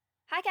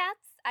Hi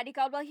cats! Addie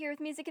Caldwell here with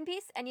Music and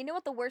Peace, and you know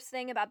what the worst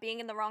thing about being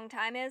in the wrong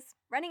time is?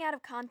 Running out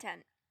of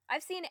content.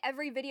 I've seen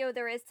every video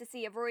there is to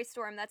see of Rory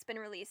Storm that's been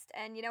released,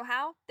 and you know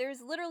how?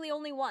 There's literally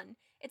only one.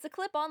 It's a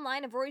clip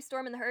online of Rory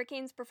Storm and the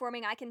Hurricanes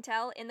performing I Can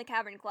Tell in the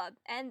Cavern Club,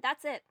 and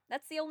that's it.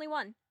 That's the only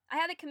one. I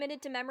have it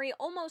committed to memory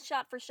almost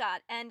shot for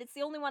shot, and it's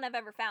the only one I've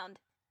ever found.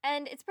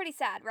 And it's pretty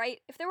sad, right?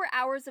 If there were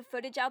hours of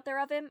footage out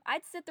there of him,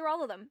 I'd sit through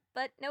all of them.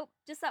 But nope,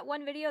 just that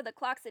one video that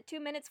clocks at 2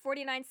 minutes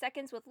 49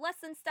 seconds with less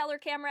than stellar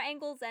camera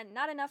angles and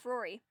not enough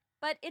Rory.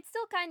 But it's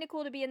still kinda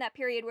cool to be in that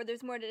period where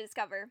there's more to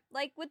discover.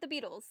 Like with the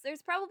Beatles,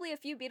 there's probably a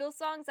few Beatles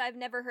songs I've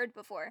never heard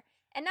before.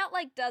 And not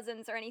like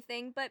dozens or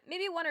anything, but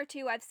maybe one or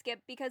two I've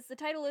skipped because the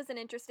title isn't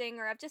interesting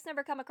or I've just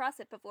never come across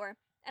it before.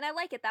 And I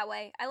like it that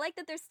way. I like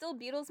that there's still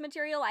Beatles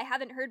material I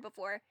haven't heard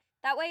before.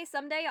 That way,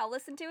 someday I'll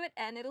listen to it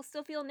and it'll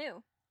still feel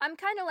new. I'm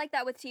kinda like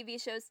that with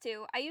TV shows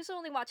too. I usually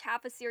only watch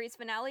half a series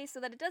finale so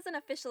that it doesn't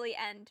officially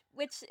end,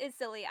 which is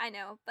silly, I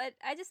know, but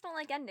I just don't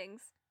like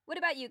endings. What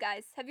about you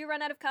guys? Have you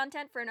run out of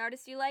content for an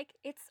artist you like?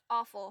 It's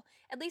awful.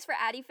 At least for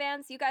Addie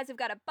fans, you guys have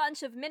got a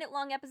bunch of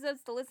minute-long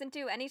episodes to listen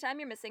to anytime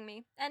you're missing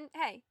me. And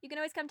hey, you can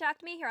always come talk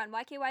to me here on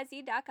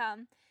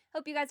YKYZ.com.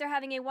 Hope you guys are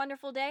having a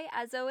wonderful day,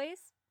 as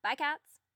always. Bye, cats!